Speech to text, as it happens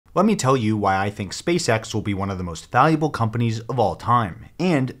Let me tell you why I think SpaceX will be one of the most valuable companies of all time,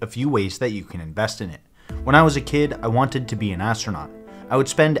 and a few ways that you can invest in it. When I was a kid, I wanted to be an astronaut. I would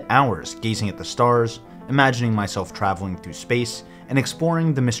spend hours gazing at the stars, imagining myself traveling through space, and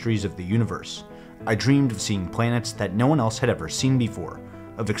exploring the mysteries of the universe. I dreamed of seeing planets that no one else had ever seen before,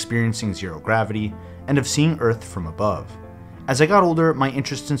 of experiencing zero gravity, and of seeing Earth from above. As I got older, my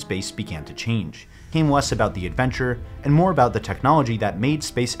interest in space began to change. It became less about the adventure and more about the technology that made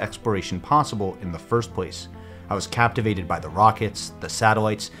space exploration possible in the first place. I was captivated by the rockets, the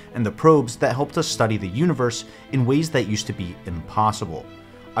satellites, and the probes that helped us study the universe in ways that used to be impossible.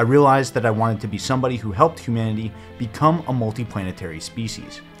 I realized that I wanted to be somebody who helped humanity become a multiplanetary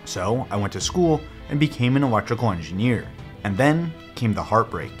species. So I went to school and became an electrical engineer. And then came the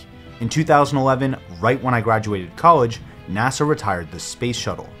heartbreak. In 2011, right when I graduated college, NASA retired the Space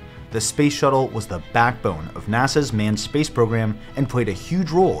Shuttle. The Space Shuttle was the backbone of NASA's manned space program and played a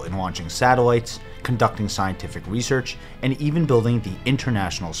huge role in launching satellites, conducting scientific research, and even building the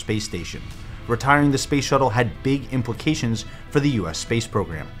International Space Station. Retiring the Space Shuttle had big implications for the US space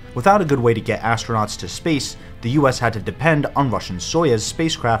program. Without a good way to get astronauts to space, the US had to depend on Russian Soyuz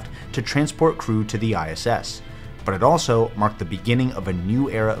spacecraft to transport crew to the ISS. But it also marked the beginning of a new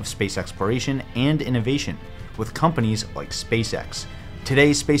era of space exploration and innovation, with companies like SpaceX.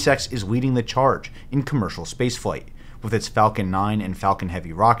 Today, SpaceX is leading the charge in commercial spaceflight, with its Falcon 9 and Falcon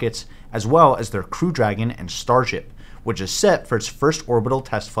Heavy rockets, as well as their Crew Dragon and Starship, which is set for its first orbital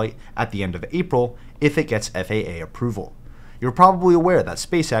test flight at the end of April if it gets FAA approval. You're probably aware that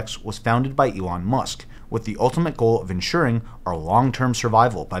SpaceX was founded by Elon Musk, with the ultimate goal of ensuring our long-term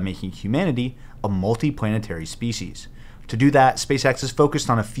survival by making humanity a multiplanetary species. To do that, SpaceX is focused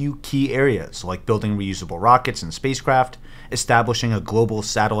on a few key areas, like building reusable rockets and spacecraft, establishing a global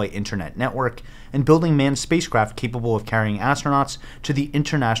satellite internet network, and building manned spacecraft capable of carrying astronauts to the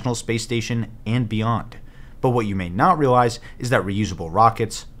International Space Station and beyond. But what you may not realize is that reusable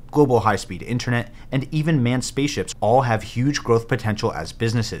rockets, global high-speed internet, and even manned spaceships all have huge growth potential as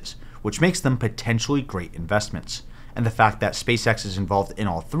businesses, which makes them potentially great investments. And the fact that SpaceX is involved in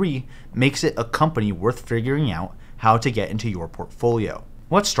all three makes it a company worth figuring out how to get into your portfolio.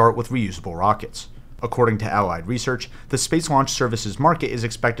 Let's start with reusable rockets. According to Allied Research, the space launch services market is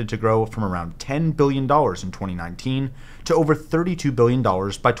expected to grow from around $10 billion in 2019 to over $32 billion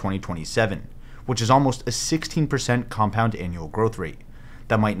by 2027, which is almost a 16% compound annual growth rate.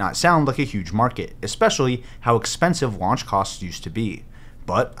 That might not sound like a huge market, especially how expensive launch costs used to be.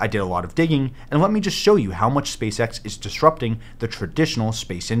 But I did a lot of digging, and let me just show you how much SpaceX is disrupting the traditional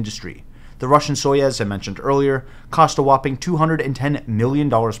space industry. The Russian Soyuz I mentioned earlier cost a whopping $210 million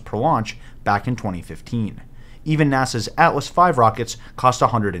per launch back in 2015. Even NASA's Atlas V rockets cost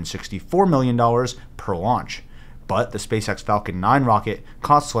 $164 million per launch. But the SpaceX Falcon 9 rocket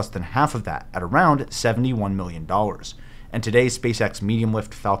costs less than half of that, at around $71 million. And today's SpaceX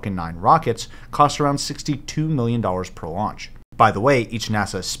medium-lift Falcon 9 rockets cost around $62 million per launch. By the way, each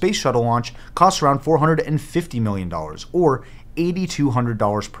NASA space shuttle launch costs around $450 million, or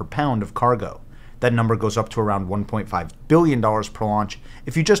 $8,200 per pound of cargo. That number goes up to around $1.5 billion per launch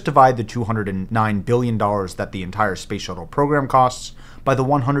if you just divide the $209 billion that the entire space shuttle program costs by the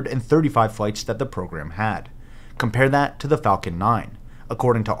 135 flights that the program had. Compare that to the Falcon 9.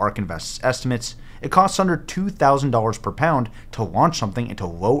 According to ARK Invest's estimates, it costs under $2,000 per pound to launch something into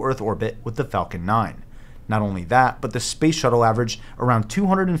low Earth orbit with the Falcon 9. Not only that, but the space shuttle averaged around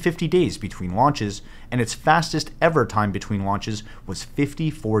 250 days between launches, and its fastest ever time between launches was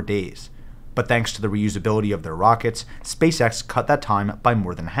 54 days. But thanks to the reusability of their rockets, SpaceX cut that time by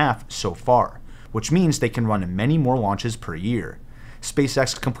more than half so far, which means they can run many more launches per year.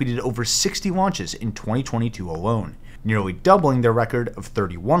 SpaceX completed over 60 launches in 2022 alone, nearly doubling their record of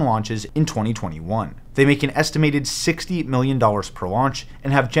 31 launches in 2021. They make an estimated $60 million per launch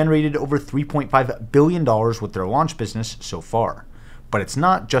and have generated over $3.5 billion with their launch business so far. But it's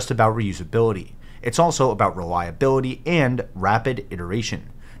not just about reusability. It's also about reliability and rapid iteration.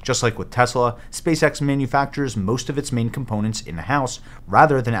 Just like with Tesla, SpaceX manufactures most of its main components in-house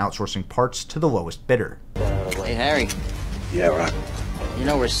rather than outsourcing parts to the lowest bidder. Hey, Harry. Yeah, Rock. You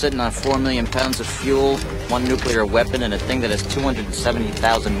know we're sitting on 4 million pounds of fuel, one nuclear weapon, and a thing that has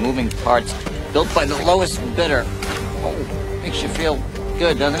 270,000 moving parts, built by the lowest bidder. Oh, makes you feel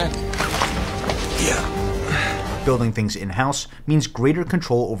good, doesn't it? Yeah. Building things in-house means greater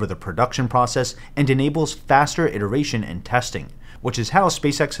control over the production process and enables faster iteration and testing, which is how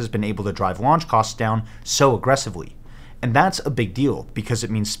SpaceX has been able to drive launch costs down so aggressively. And that's a big deal because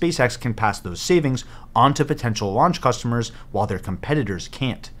it means SpaceX can pass those savings on to potential launch customers while their competitors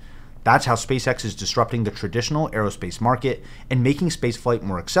can't. That's how SpaceX is disrupting the traditional aerospace market and making spaceflight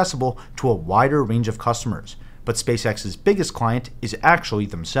more accessible to a wider range of customers. But SpaceX's biggest client is actually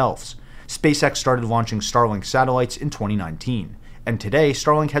themselves. SpaceX started launching Starlink satellites in 2019, and today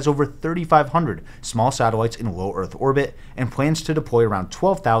Starlink has over 3,500 small satellites in low Earth orbit and plans to deploy around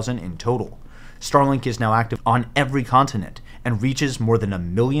 12,000 in total. Starlink is now active on every continent and reaches more than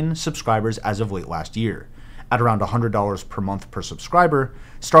 1 million subscribers as of late last year. At around $100 per month per subscriber,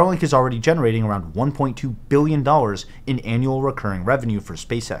 Starlink is already generating around $1.2 billion in annual recurring revenue for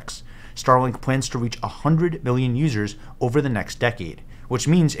SpaceX. Starlink plans to reach 100 million users over the next decade, which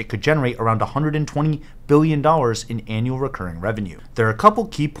means it could generate around $120 billion in annual recurring revenue. There are a couple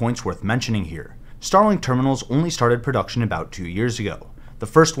key points worth mentioning here. Starlink terminals only started production about 2 years ago. The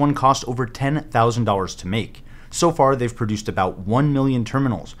first one cost over $10,000 to make. So far, they've produced about 1 million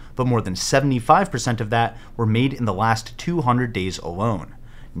terminals, but more than 75% of that were made in the last 200 days alone.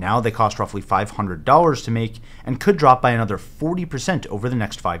 Now they cost roughly $500 to make and could drop by another 40% over the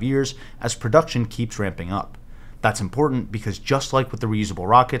next 5 years as production keeps ramping up. That's important because just like with the reusable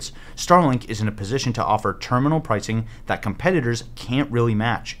rockets, Starlink is in a position to offer terminal pricing that competitors can't really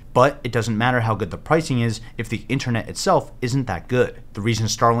match. But it doesn't matter how good the pricing is if the internet itself isn't that good. The reason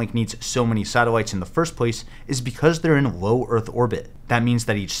Starlink needs so many satellites in the first place is because they're in low Earth orbit. That means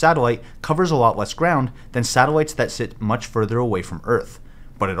that each satellite covers a lot less ground than satellites that sit much further away from Earth.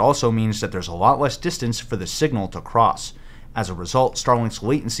 But it also means that there's a lot less distance for the signal to cross. As a result, Starlink's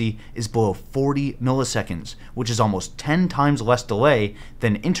latency is below 40 milliseconds, which is almost 10 times less delay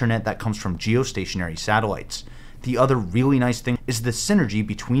than internet that comes from geostationary satellites. The other really nice thing is the synergy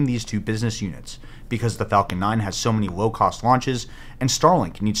between these two business units. Because the Falcon 9 has so many low-cost launches, and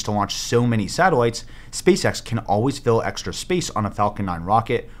Starlink needs to launch so many satellites, SpaceX can always fill extra space on a Falcon 9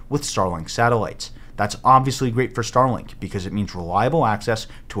 rocket with Starlink satellites. That's obviously great for Starlink because it means reliable access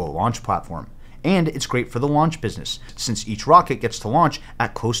to a launch platform. And it's great for the launch business, since each rocket gets to launch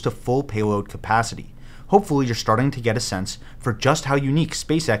at close to full payload capacity. Hopefully you're starting to get a sense for just how unique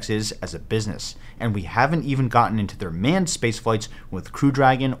SpaceX is as a business, and we haven't even gotten into their manned space flights with Crew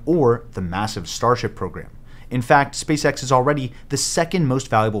Dragon or the massive Starship program. In fact, SpaceX is already the second most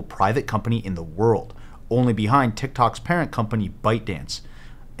valuable private company in the world, only behind TikTok's parent company ByteDance.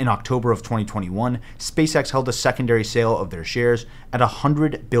 In October of 2021, SpaceX held a secondary sale of their shares at a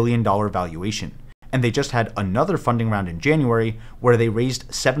 $100 billion valuation. And they just had another funding round in January where they raised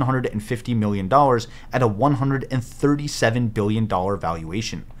 $750 million at a $137 billion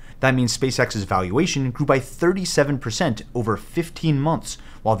valuation. That means SpaceX's valuation grew by 37% over 15 months,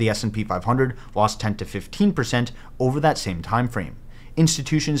 while the S&P 500 lost 10 to 15% over that same time frame.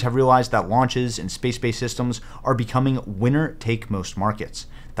 Institutions have realized that launches and space-based systems are becoming winner-take-most markets.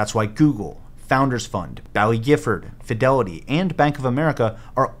 That's why Google, Founders Fund, Bally Gifford, Fidelity, and Bank of America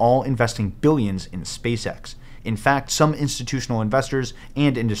are all investing billions in SpaceX. In fact, some institutional investors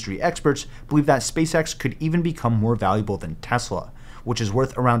and industry experts believe that SpaceX could even become more valuable than Tesla, which is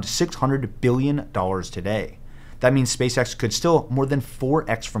worth around $600 billion today. That means SpaceX could still more than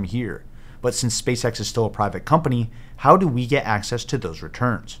 4x from here. But since SpaceX is still a private company, how do we get access to those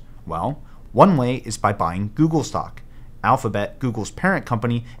returns? Well, one way is by buying Google stock. Alphabet, Google's parent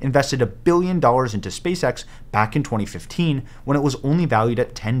company, invested $1 billion into SpaceX back in 2015 when it was only valued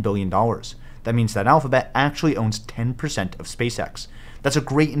at $10 billion. That means that Alphabet actually owns 10% of SpaceX. That's a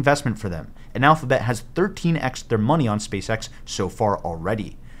great investment for them, and Alphabet has 13x their money on SpaceX so far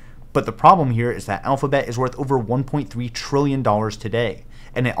already. But the problem here is that Alphabet is worth over $1.3 trillion today,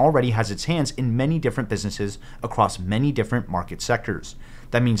 and it already has its hands in many different businesses across many different market sectors.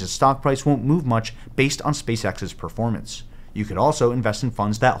 That means its stock price won't move much based on SpaceX's performance. You could also invest in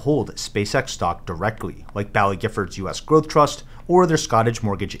funds that hold SpaceX stock directly, like Bally Gifford's US Growth Trust or their Scottish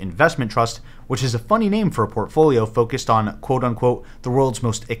Mortgage Investment Trust, which is a funny name for a portfolio focused on quote-unquote the world's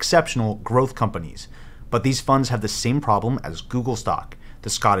most exceptional growth companies. But these funds have the same problem as Google stock. The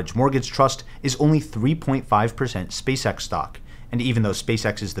Scottish Mortgage Trust is only 3.5% SpaceX stock, and even though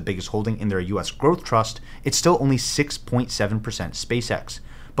SpaceX is the biggest holding in their US Growth Trust, it's still only 6.7% SpaceX.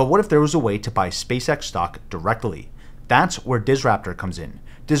 But what if there was a way to buy SpaceX stock directly? That's where Disruptor comes in.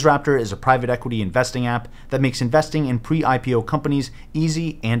 Disruptor is a private equity investing app that makes investing in pre-IPO companies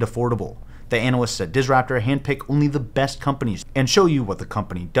easy and affordable. The analysts at Disruptor handpick only the best companies and show you what the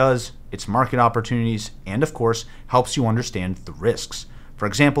company does, its market opportunities, and of course, helps you understand the risks. For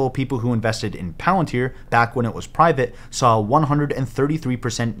example, people who invested in Palantir back when it was private saw a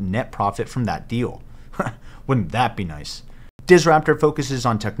 133% net profit from that deal. Wouldn't that be nice? Disruptor focuses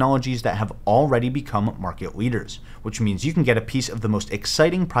on technologies that have already become market leaders, which means you can get a piece of the most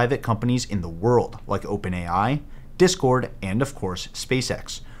exciting private companies in the world, like OpenAI, Discord, and of course,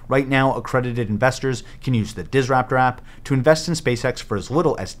 SpaceX. Right now, accredited investors can use the Disruptor app to invest in SpaceX for as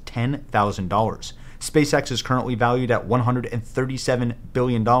little as $10,000. SpaceX is currently valued at $137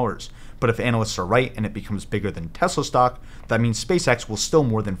 billion, but if analysts are right and it becomes bigger than Tesla stock, that means SpaceX will still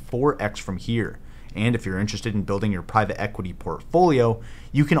more than 4x from here. And if you're interested in building your private equity portfolio,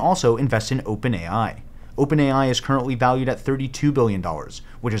 you can also invest in OpenAI. OpenAI is currently valued at $32 billion,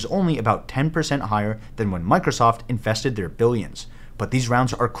 which is only about 10% higher than when Microsoft invested their billions. But these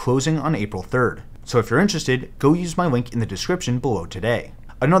rounds are closing on April 3rd. So if you're interested, go use my link in the description below today.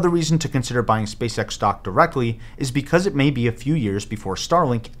 Another reason to consider buying SpaceX stock directly is because it may be a few years before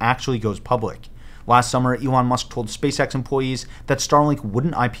Starlink actually goes public. Last summer, Elon Musk told SpaceX employees that Starlink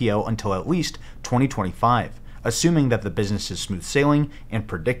wouldn't IPO until at least 2025, assuming that the business is smooth sailing and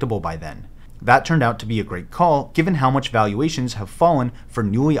predictable by then. That turned out to be a great call given how much valuations have fallen for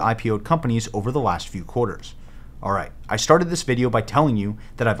newly IPO'd companies over the last few quarters. Alright, I started this video by telling you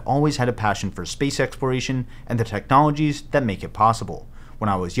that I've always had a passion for space exploration and the technologies that make it possible. When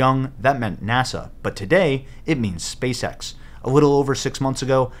I was young, that meant NASA, but today, it means SpaceX. A little over 6 months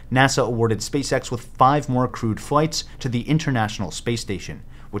ago, NASA awarded SpaceX with 5 more crewed flights to the International Space Station,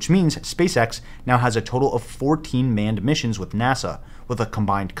 which means SpaceX now has a total of 14 manned missions with NASA, with a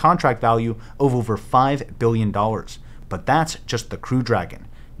combined contract value of over $5 billion. But that's just the Crew Dragon.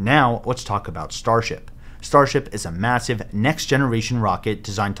 Now, let's talk about Starship. Starship is a massive, next-generation rocket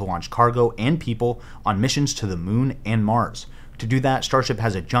designed to launch cargo and people on missions to the Moon and Mars. To do that, Starship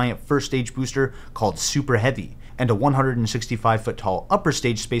has a giant first-stage booster called Super Heavy, and a 165-foot-tall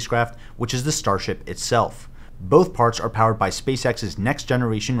upper-stage spacecraft, which is the Starship itself. Both parts are powered by SpaceX's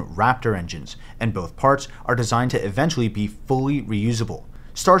next-generation Raptor engines, and both parts are designed to eventually be fully reusable.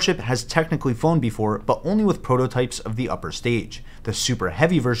 Starship has technically flown before, but only with prototypes of the upper stage. The Super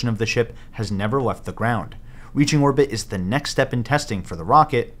Heavy version of the ship has never left the ground. Reaching orbit is the next step in testing for the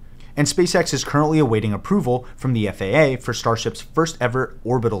rocket, and SpaceX is currently awaiting approval from the FAA for Starship's first ever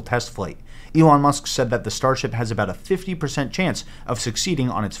orbital test flight. Elon Musk said that the Starship has about a 50% chance of succeeding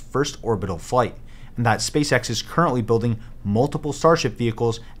on its first orbital flight, and that SpaceX is currently building multiple Starship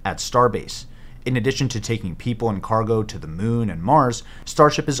vehicles at Starbase. In addition to taking people and cargo to the Moon and Mars,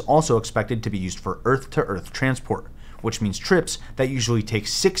 Starship is also expected to be used for Earth-to-Earth transport, which means trips that usually take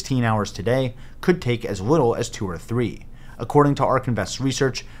 16 hours today could take as little as 2 or 3. According to ARK Invest's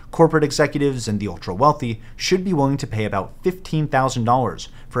research, corporate executives and the ultra-wealthy should be willing to pay about $15,000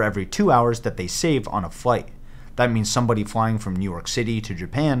 for every 2 hours that they save on a flight. That means somebody flying from New York City to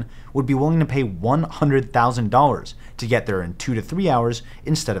Japan would be willing to pay $100,000 to get there in 2 to 3 hours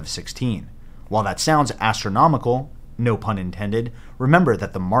instead of 16. While that sounds astronomical, no pun intended, remember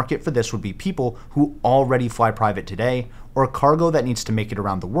that the market for this would be people who already fly private today, or cargo that needs to make it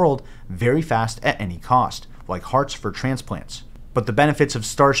around the world very fast at any cost, like hearts for transplants. But the benefits of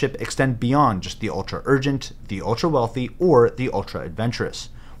Starship extend beyond just the ultra-urgent, the ultra-wealthy, or the ultra-adventurous.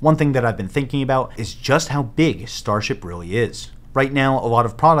 One thing that I've been thinking about is just how big Starship really is. Right now, a lot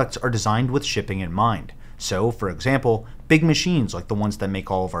of products are designed with shipping in mind. So, for example, big machines like the ones that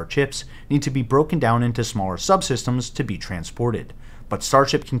make all of our chips need to be broken down into smaller subsystems to be transported. But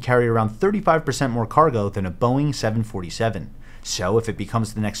Starship can carry around 35% more cargo than a Boeing 747. So if it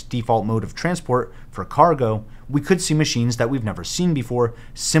becomes the next default mode of transport for cargo, we could see machines that we've never seen before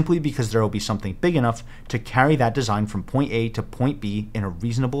simply because there will be something big enough to carry that design from point A to point B in a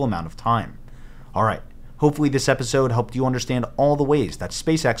reasonable amount of time. Alright, hopefully this episode helped you understand all the ways that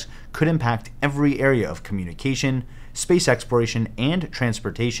SpaceX could impact every area of communication, space exploration, and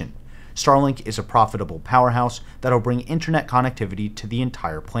transportation. Starlink is a profitable powerhouse that'll bring internet connectivity to the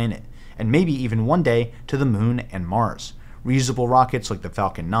entire planet, and maybe even one day to the Moon and Mars. Reusable rockets like the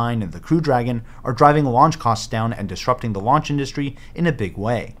Falcon 9 and the Crew Dragon are driving launch costs down and disrupting the launch industry in a big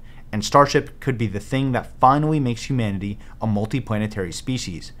way. And Starship could be the thing that finally makes humanity a multiplanetary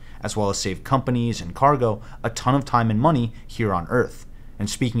species, as well as save companies and cargo a ton of time and money here on Earth. And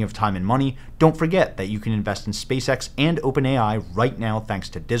speaking of time and money, don't forget that you can invest in SpaceX and OpenAI right now thanks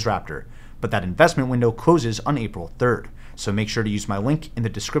to Disruptor. But that investment window closes on April 3rd, so make sure to use my link in the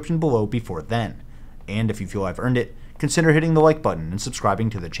description below before then. And if you feel I've earned it, consider hitting the like button and subscribing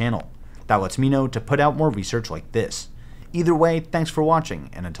to the channel. That lets me know to put out more research like this. Either way, thanks for watching,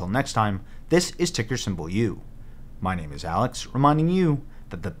 and until next time, this is ticker symbol U. My name is Alex, reminding you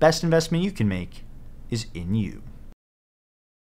that the best investment you can make is in you.